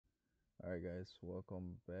Alright guys,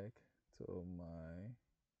 welcome back to my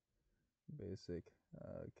basic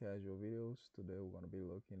casual videos. Today we're going to be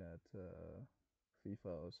looking at FIFA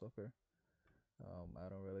or soccer. I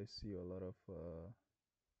don't really see a lot of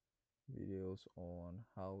videos on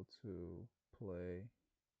how to play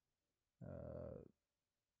uh,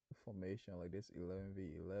 formation like this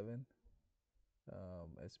 11v11,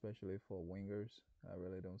 especially for wingers. I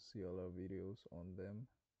really don't see a lot of videos on them.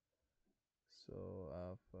 So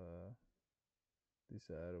I've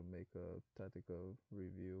decided to make a tactical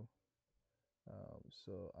review.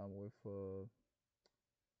 So I'm with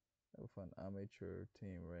an amateur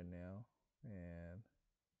team right now, and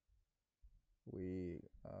we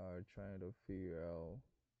are trying to figure out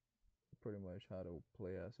pretty much how to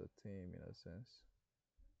play as a team in a sense.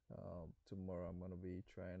 Tomorrow I'm gonna be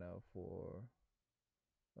trying out for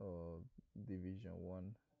uh, Division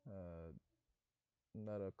One,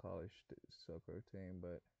 not a college soccer team,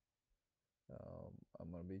 but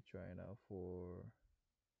I'm gonna be trying out for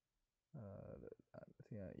I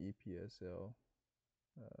think an EPSL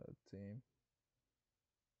team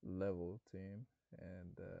level team,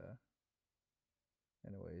 and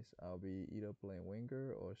anyways, I'll be either playing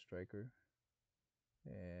winger or striker.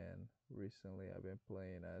 And recently I've been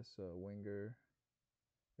playing as a winger.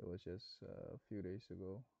 It was just a few days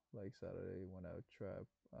ago, like Saturday, when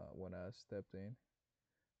I stepped in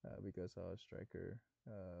because our striker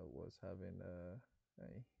was having a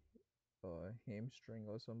hamstring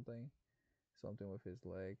or something with his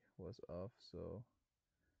leg was off. So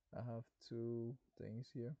I have two things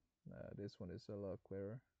here. This one is a lot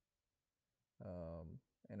clearer. Um,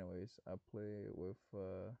 anyways, I play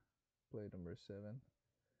number 7,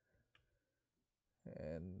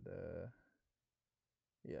 and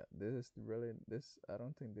yeah, this is really this. I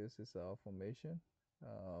don't think this is our formation.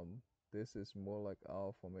 Um, this is more like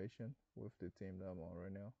our formation with the team that I'm on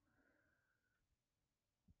right now,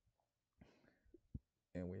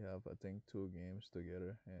 and we have I think 2 games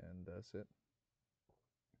together, and that's it.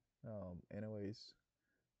 Anyways,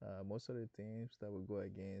 most of the teams that we go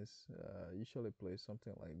against usually play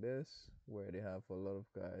something like this, where they have a lot of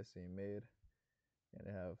guys in mid, and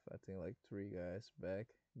they have I think like 3 guys back.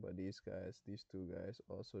 But these 2 guys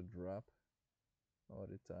also drop all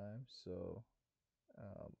the time, so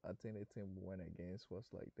I think the team we went against was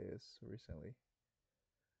like this recently.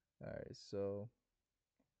 All right, so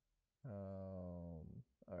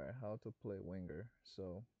all right, how to play winger.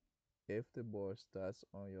 So if the ball starts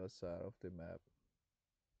on your side of the map,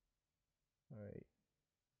 all right,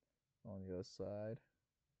 on your side,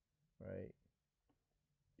 right,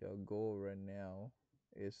 your goal right now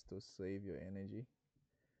is to save your energy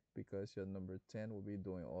because your number 10 will be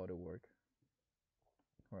doing all the work.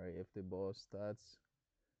 All right, if the ball starts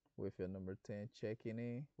with your number 10 checking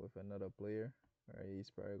in with another player, all right, he's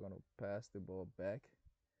probably gonna pass the ball back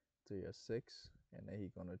to your 6, and then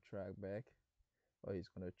he's gonna track back, or he's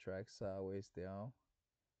gonna track sideways down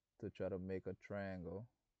to try to make a triangle.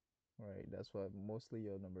 Right, that's what mostly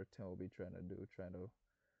your number 10 will be trying to do, trying to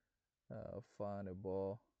find a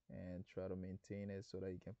ball and try to maintain it so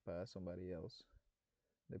that you can pass somebody else.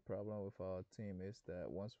 The problem with our team is that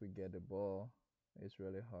once we get the ball, it's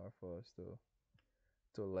really hard for us to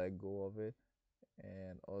let go of it,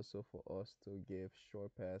 and also for us to give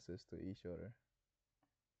short passes to each other.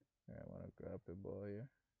 All right, I want to grab the ball here.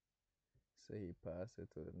 Say he passed it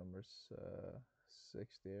to the number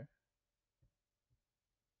 6 there.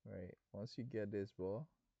 Right, once you get this ball,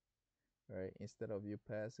 right, instead of you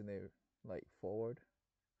passing it like forward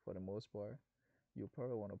for the most part, you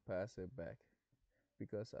probably want to pass it back,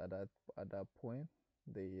 because at that point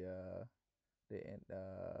the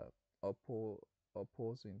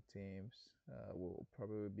opposing teams will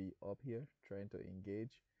probably be up here trying to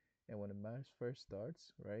engage, and when the match first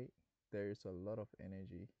starts, right, there is a lot of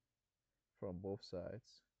energy from both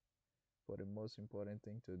sides. But the most important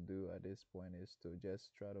thing to do at this point is to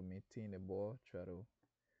just try to maintain the ball, try to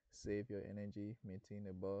save your energy, maintain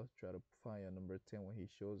the ball, try to find your number 10 when he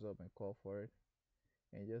shows up and call for it,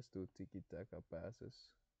 and just do tiki-taka passes.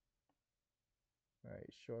 All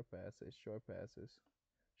right, short passes, short passes.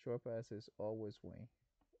 Short passes always win.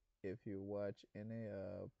 If you watch any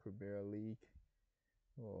Premier League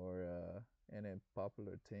or any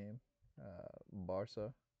popular team,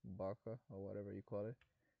 Barca or whatever you call it,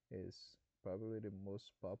 is probably the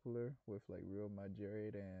most popular with like Real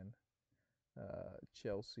Madrid and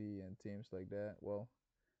Chelsea and teams like that. Well,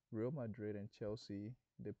 Real Madrid and Chelsea,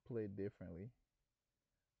 they play differently.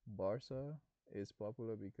 Barca is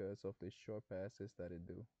popular because of the short passes that it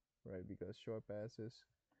do, right? Because short passes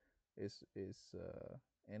is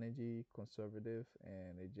energy conservative,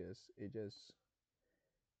 and it just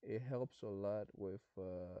It helps a lot with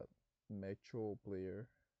mature player,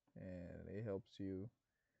 and it helps you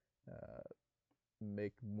uh,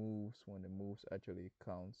 make moves when the moves actually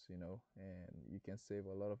counts, and you can save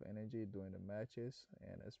a lot of energy during the matches,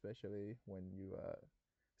 and especially when you are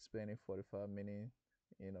spending 45 minutes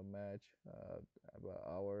in a match, about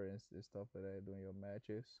hour and stuff like that during your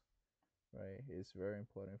matches, right? It's very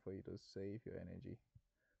important for you to save your energy.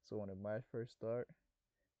 So when the match first start,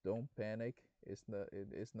 don't panic. It's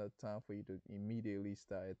not time for you to immediately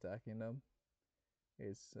start attacking them.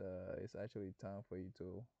 It's actually time for you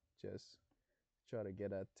to just try to get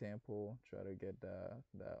that tempo, try to get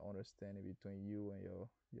that understanding between you and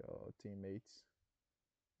your teammates,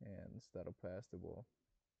 and start to pass the ball.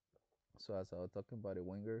 So as I was talking about the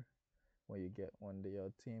winger, when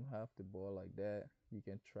your team have the ball like that, you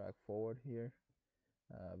can track forward here,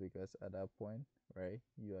 because at that point, right,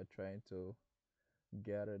 you are trying to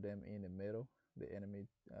gather them in the middle, the enemy,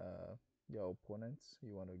 your opponents.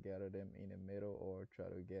 You want to gather them in the middle or try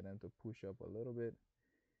to get them to push up a little bit.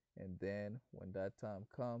 And then when that time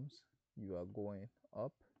comes, you are going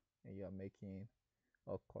up and you are making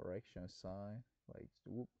a correction sign, like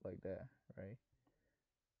whoop, like that, right?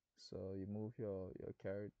 So you move your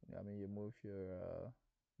character. I mean, you move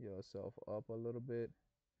yourself up a little bit.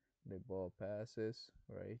 The ball passes,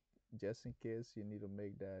 right? Just in case you need to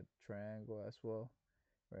make that triangle as well,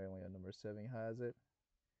 right? When your number seven has it,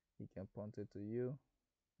 he can punt it to you,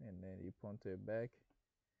 and then you punt it back.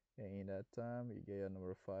 And in that time, you get your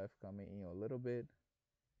number five coming in a little bit.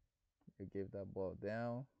 You give that ball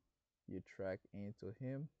down. You track into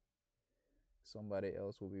him. Somebody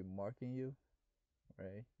else will be marking you,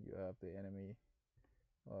 right? You have the enemy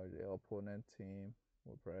or the opponent team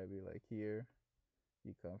will probably be like here.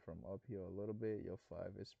 You come from up here a little bit. Your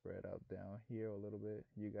five is spread out down here a little bit.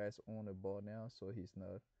 You guys own the ball now, so he's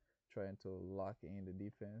not trying to lock in the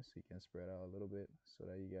defense. He can spread out a little bit so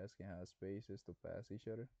that you guys can have spaces to pass each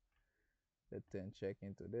other. The 10 check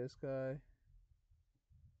into this guy.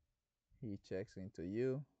 He checks into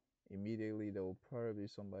you. Immediately there will probably be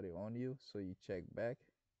somebody on you, so you check back.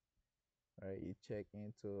 Right, you check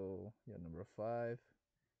into your number five.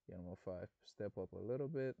 Your number five step up a little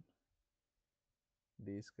bit.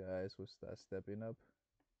 These guys will start stepping up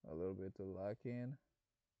a little bit to lock in.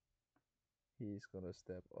 He's gonna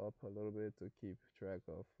step up a little bit to keep track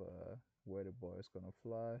of where the ball is gonna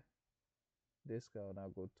fly. This guy will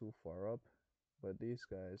not go too far up, but these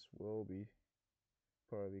guys will be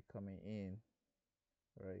probably coming in,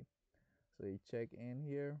 right? So he check in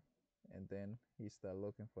here, and then he start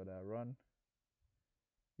looking for that run.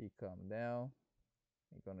 He come down.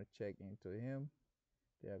 You're gonna check into him.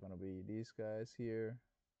 There are gonna be these guys here,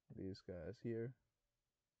 these guys here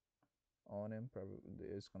on him. Probably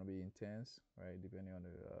it's gonna be intense, right? Depending on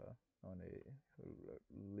the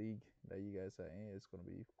league that you guys are in, it's gonna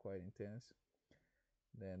be quite intense.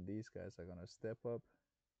 Then these guys are gonna step up.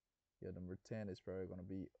 Your number 10 is probably gonna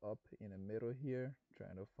be up in the middle here,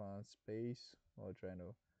 trying to find space or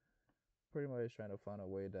pretty much trying to find a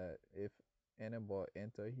way that if any ball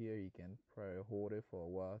enter here, he can probably hold it for a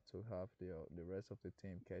while to have the rest of the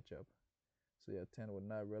team catch up. So your 10 will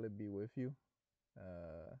not really be with you.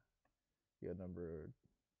 Uh, your number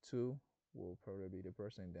 2 will probably be the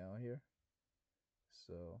person down here.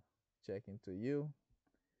 So check into you.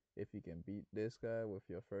 If you can beat this guy with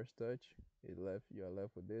your first touch, you are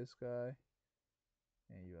left with this guy,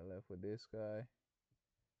 and you are left with this guy.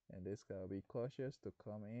 And this guy will be cautious to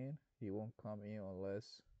come in. He won't come in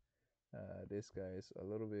unless this guy is a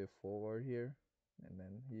little bit forward here, and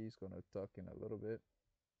then he's gonna tuck in a little bit,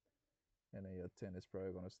 and then your 10 is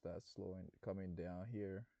probably gonna start coming down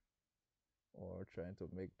here, or trying to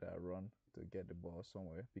make that run to get the ball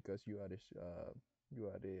somewhere, because you are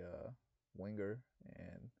the winger,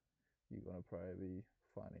 and you're gonna probably be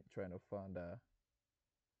trying to find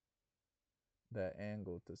that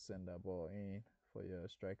angle to send that ball in for your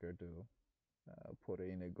striker to put it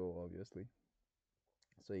in the goal, obviously.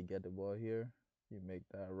 So you get the ball here, you make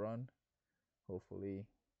that run. Hopefully,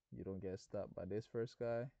 you don't get stopped by this first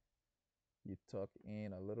guy. You tuck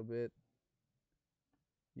in a little bit.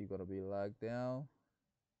 You're gonna be locked down.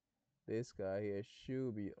 This guy here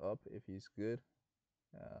should be up if he's good.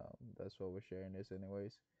 That's why we're sharing this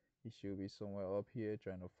anyways. He should be somewhere up here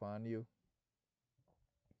trying to find you.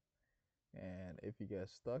 And if you get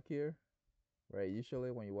stuck here, right,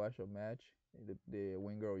 usually when you watch a match, the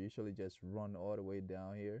winger will usually just run all the way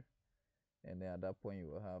down here. And then at that point, you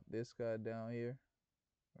will have this guy down here,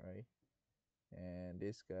 right? And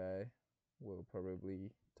this guy will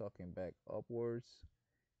probably talking back upwards,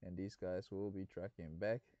 and these guys will be tracking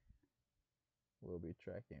back like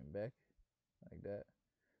that.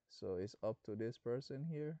 So it's up to this person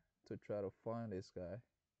here to try to find this guy,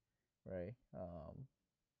 right?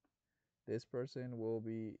 This person will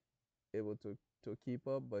be able to keep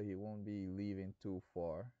up, but he won't be leaving too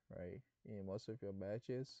far, right? In most of your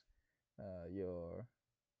matches, your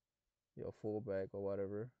fullback or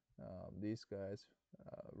whatever, these guys,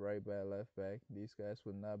 right back, left back, these guys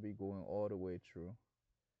will not be going all the way through.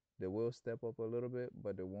 They will step up a little bit,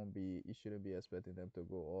 but they won't be. You shouldn't be expecting them to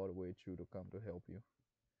go all the way through to come to help you.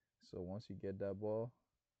 So once you get that ball,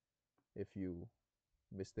 if you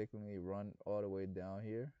mistakenly run all the way down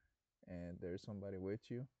here, and there's somebody with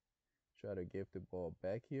you, try to give the ball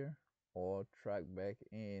back here or track back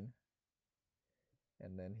in,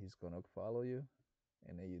 and then he's gonna follow you,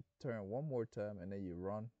 and then you turn one more time, and then you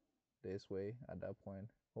run this way. At that point,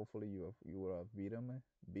 hopefully you will have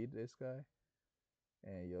beat this guy,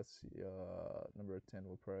 and your number 10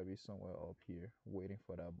 will probably be somewhere up here waiting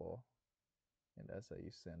for that ball, and that's how you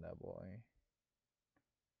send that ball in.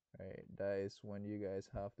 Right, that is when you guys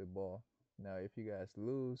have the ball. Now, if you guys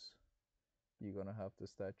lose, you're gonna have to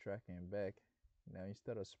start tracking back. Now,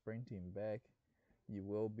 instead of sprinting back, you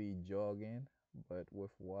will be jogging, but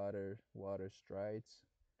with water strides,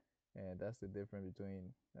 and that's the difference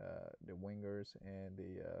between the wingers and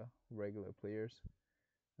the regular players.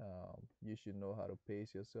 You should know how to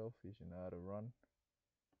pace yourself. You should know how to run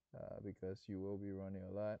because you will be running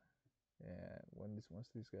a lot. And once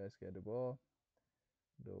these guys get the ball,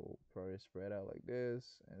 they'll probably spread out like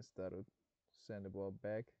this and start to send the ball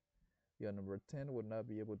back. Your number 10 would not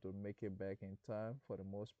be able to make it back in time for the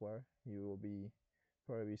most part. He will be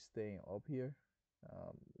probably staying up here.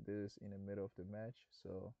 This is in the middle of the match,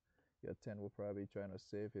 so your 10 will probably trying to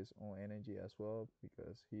save his own energy as well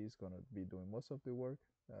because he's going to be doing most of the work,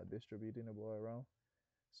 distributing the ball around.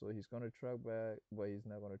 So he's going to track back, but he's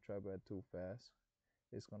not going to track back too fast.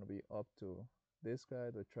 It's going to be up to this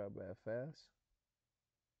guy to track back fast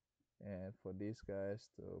and for these guys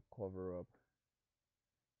to cover up,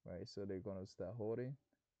 right? So they're going to start holding.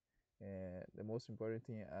 And the most important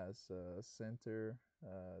thing as a center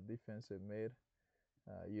defensive mid,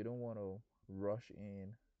 you don't want to rush in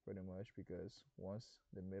pretty much because once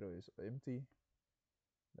the middle is empty,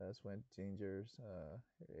 that's when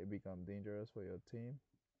it becomes dangerous for your team.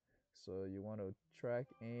 So you want to track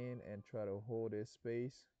in and try to hold this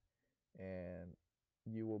space, and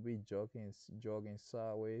you will be jogging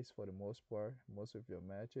sideways for the most part. Most of your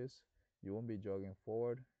matches, you won't be jogging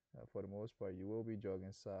forward. For the most part, you will be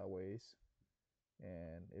jogging sideways.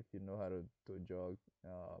 And if you know how to jog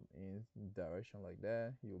in direction like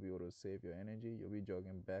that, you'll be able to save your energy. You'll be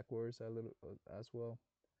jogging backwards a little as well,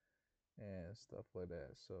 and stuff like that.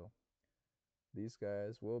 So these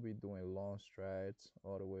guys will be doing long strides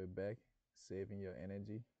all the way back, saving your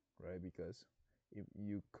energy, right? Because if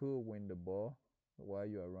you could win the ball while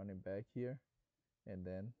you are running back here, and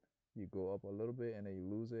then you go up a little bit and then you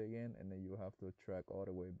lose it again, and then you have to track all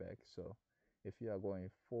the way back. So if you are going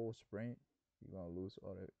full sprint, you're gonna lose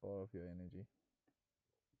all of your energy.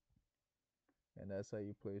 And that's how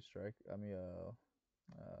you play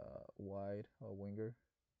wide or winger.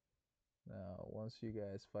 Now, once you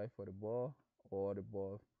guys fight for the ball, or the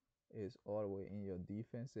ball is all the way in your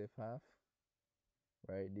defensive half,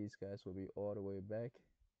 right? These guys will be all the way back.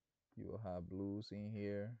 You will have blues in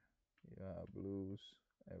here. You have blues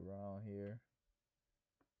around here.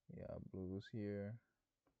 You have blues here,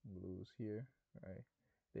 blues here, right?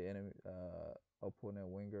 The enemy opponent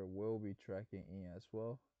winger will be tracking in as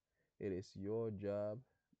well. It is your job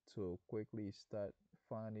to quickly start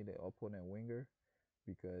finding the opponent winger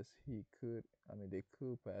because they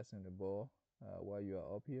could pass him the ball while you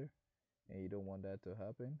are up here, and you don't want that to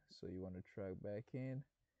happen. So you want to track back in.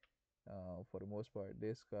 For the most part,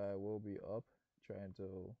 this guy will be up trying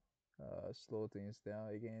to slow things down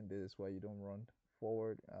again. This is why you don't run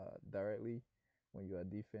forward directly when you are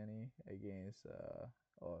defending against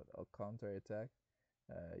a counter attack.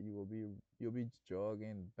 You'll be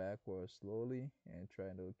jogging backwards slowly and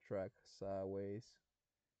trying to track sideways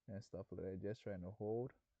and stuff like that, just trying to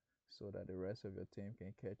hold so that the rest of your team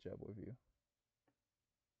can catch up with you.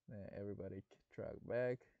 Then everybody track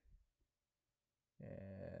back,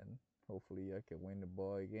 and hopefully I can win the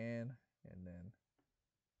ball again, and then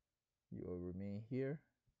you will remain here.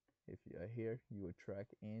 If you are here, you will track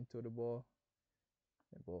into the ball.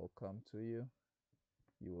 The ball come to you.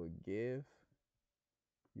 You will give.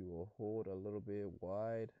 You will hold a little bit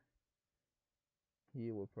wide. He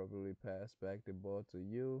will probably pass back the ball to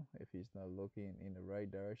you if he's not looking in the right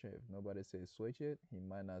direction. If nobody says switch it, he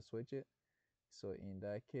might not switch it. So in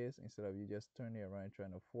that case, instead of you just turning around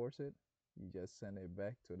trying to force it, you just send it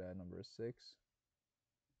back to that number 6,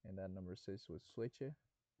 and that number 6 will switch it.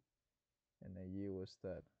 and then you will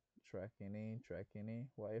start tracking in.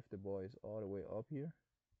 What if the ball is all the way up here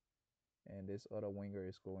and this other winger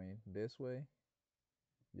is going this way?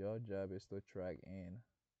 Your job is to track in.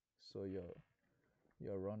 So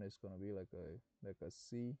your run is gonna be like a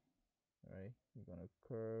C, right? You're gonna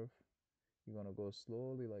curve. You're gonna go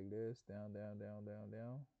slowly like this, down, down, down, down,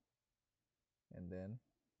 down, and then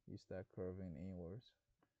you start curving inwards.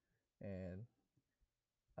 And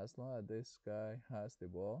as long as this guy has the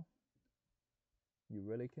ball, you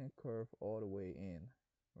really can curve all the way in,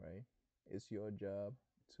 right? It's your job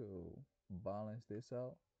to balance this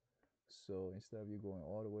out. So instead of you going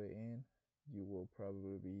all the way in, you will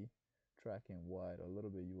probably be tracking wide a little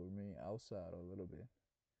bit. You will remain outside a little bit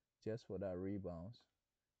just for that rebounds.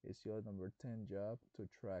 It's your number 10 job to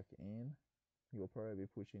track in. You'll probably be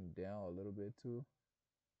pushing down a little bit too.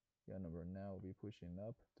 Your number 9 will be pushing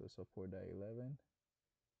up to support that 11.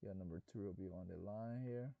 Your number 2 will be on the line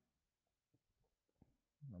here.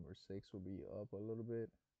 Number 6 will be up a little bit.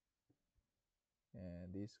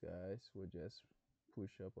 And these guys will just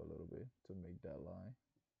push up a little bit to make that line.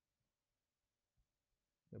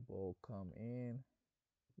 The ball come in.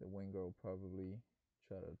 The winger will probably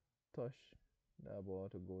try to touch that ball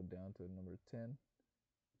to go down to number 10.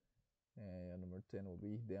 And your number 10 will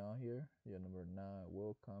be down here. Your number 9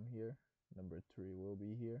 will come here. Number 3 will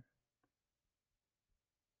be here.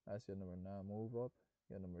 As your number 9 move up,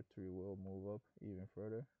 your number 3 will move up even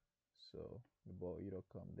further. So the ball either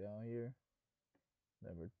come down here.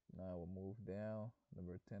 Number 9 will move down.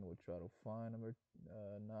 Number 10 will try to find number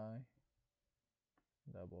 9.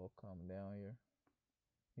 That ball come down here.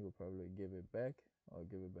 He will probably give it back or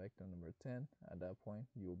give it back to number 10. At that point,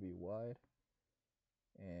 you will be wide.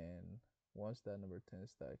 And once that number 10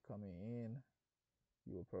 start coming in,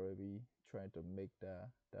 you will probably be trying to make that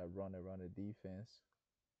run around the defense.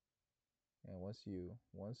 And once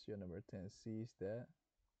your number 10 sees that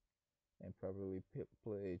and probably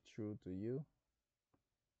play it true to you,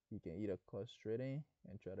 you can either cut straight in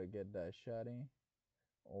and try to get that shot in,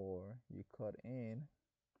 or you cut in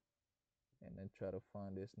and then try to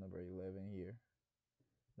find this number 11 here.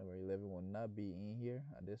 Number 11 will not be in here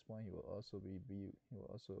at this point. He will also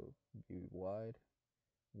be wide,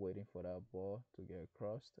 waiting for that ball to get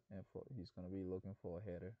crossed, and he's gonna be looking for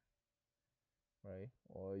a header, right?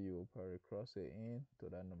 Or you will probably cross it in to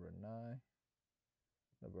that number 9.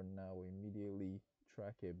 Number 9 will immediately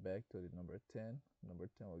track it back to the number 10. Number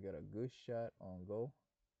 10 will get a good shot on goal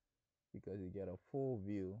because you get a full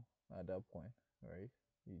view at that point, right?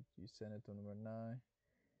 You send it to number 9.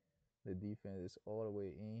 The defense is all the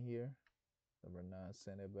way in here. Number 9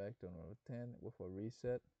 send it back to number 10 with a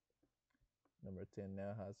reset. Number 10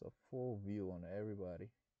 now has a full view on everybody.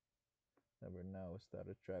 Number 9 will start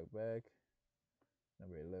to track back.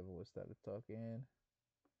 Number 11 will start to tuck in.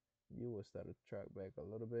 You will start to track back a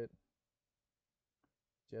little bit,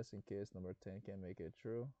 just in case number 10 can make it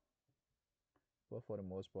through. But for the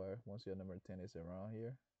most part, once your number 10 is around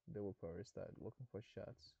here, they will probably start looking for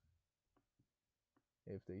shots.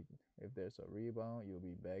 If there's a rebound, you'll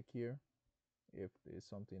be back here. If there's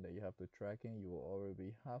something that you have to track in, you will already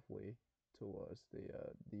be halfway towards the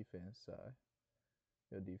defense side,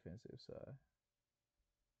 your defensive side.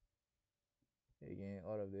 Again,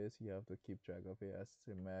 all of this, you have to keep track of it as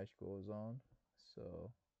the match goes on. So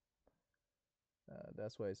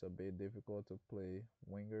that's why it's a bit difficult to play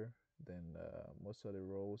winger than most of the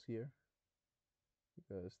roles here,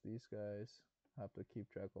 because these guys have to keep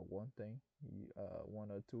track of one thing, one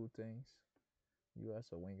or two things. You as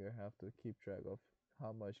a winger have to keep track of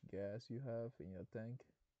how much gas you have in your tank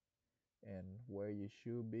and where you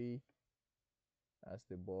should be as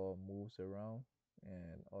the ball moves around,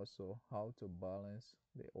 and also how to balance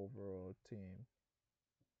the overall team.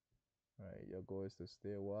 Right, your goal is to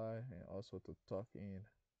stay wide and also to tuck in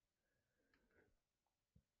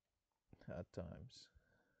at times.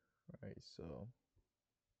 Right, so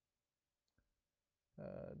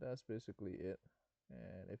that's basically it.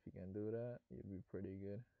 And if you can do that, you'll be pretty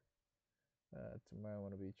good. Tomorrow I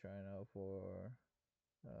want to be trying out for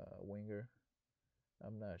winger.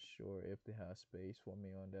 I'm not sure if they have space for me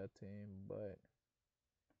on that team, but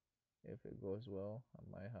if it goes well, I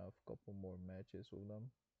might have a couple more matches with them.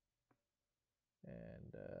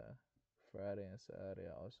 And Friday and Saturday,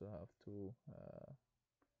 I also have 2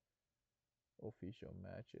 official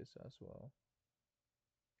matches as well.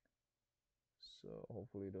 So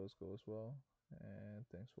hopefully those goes well, and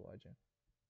thanks for watching.